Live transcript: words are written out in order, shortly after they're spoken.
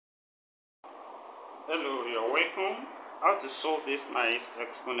Hello, you're welcome. How to solve this nice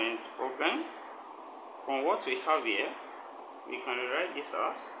exponent problem. From what we have here, we can rewrite this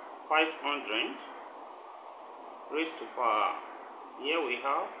as 500 raised to power. Here we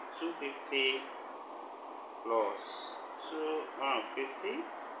have 250 plus 250.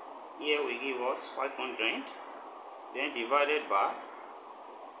 Here we give us 500. Then divided by,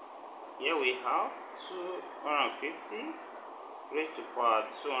 here we have 250 raised to power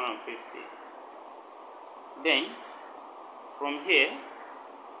 250. Then from here,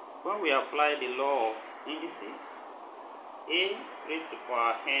 when we apply the law of indices, a raised to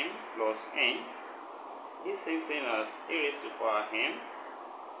power n plus n, this same thing as a raised to power n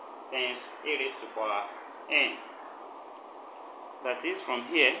times a raised to power n. That is, from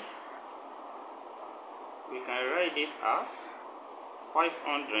here we can write this as 500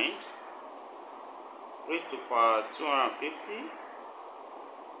 raised to power 250,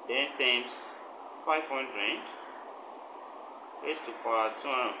 then times 500 raised to power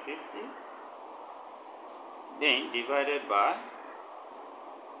 250, then divided by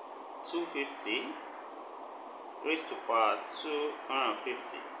 250 raised to power 250.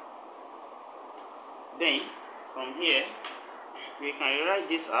 Then from here we can rewrite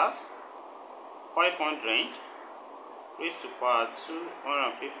this as 500 raised to power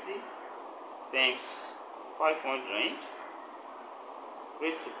 250 times 500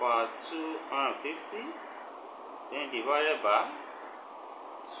 raised to power 250, then divided by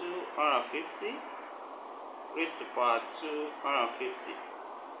 250 raised to power 250.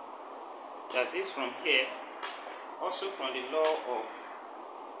 That is, from here, also from the law of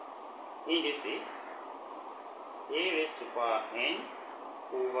indices, a raised to power n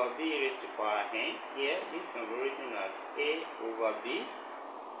over b raised to power n. Here this can be written as a over b,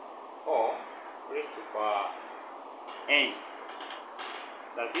 or raised to power n.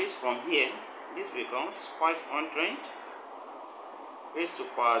 That is, from here, this becomes 500 raised to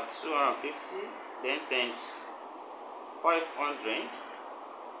power 250, then times 500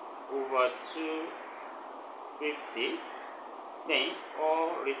 over 250, then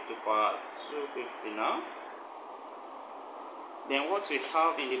all raised to power 250 now. Then what we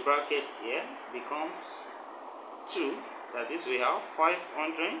have in the bracket here becomes 2. That is, we have 500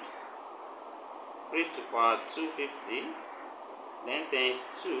 raised to power 250, then times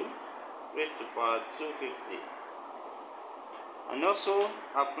 2 raised to power 250. And also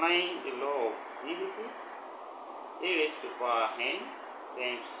applying the law of indices, a raised to power n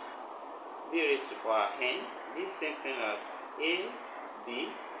times b raised to power n, this same thing as a b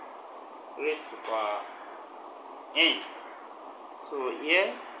raised to power n. So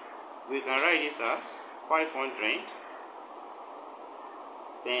here we can write this as 500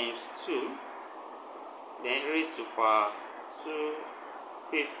 times 2, then raised to power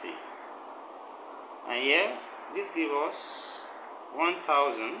 250. And here this gives us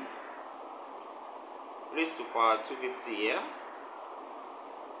 1000 raised to power 250 here.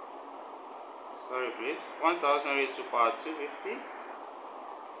 Sorry please, 1000 raised to power 250.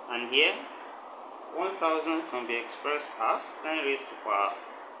 And here 1000 can be expressed as 10 raised to power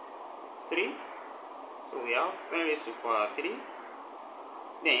 3. So we have 10 raised to power 3,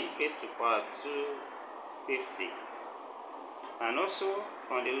 then raised to power 250. And also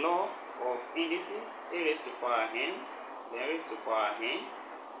from the law of indices, a raised to power n, then raised to power n.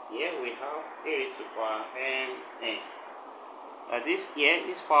 Here we have a raised to power n. That is, here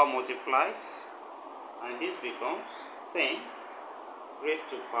this power multiplies, and this becomes 10 raised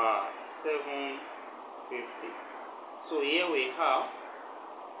to power 750. So here we have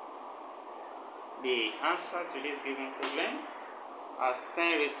the answer to this given problem as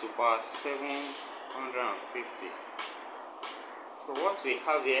 10 raised to power 750. So what we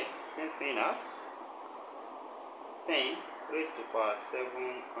have here, same thing as 10 raised to power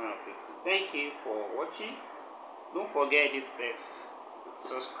 750. Thank you for watching. Don't forget these steps.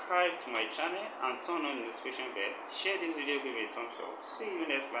 Subscribe to my channel and turn on the notification bell. Share this video, give it a thumbs up. See you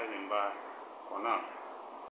next class, and bye for now.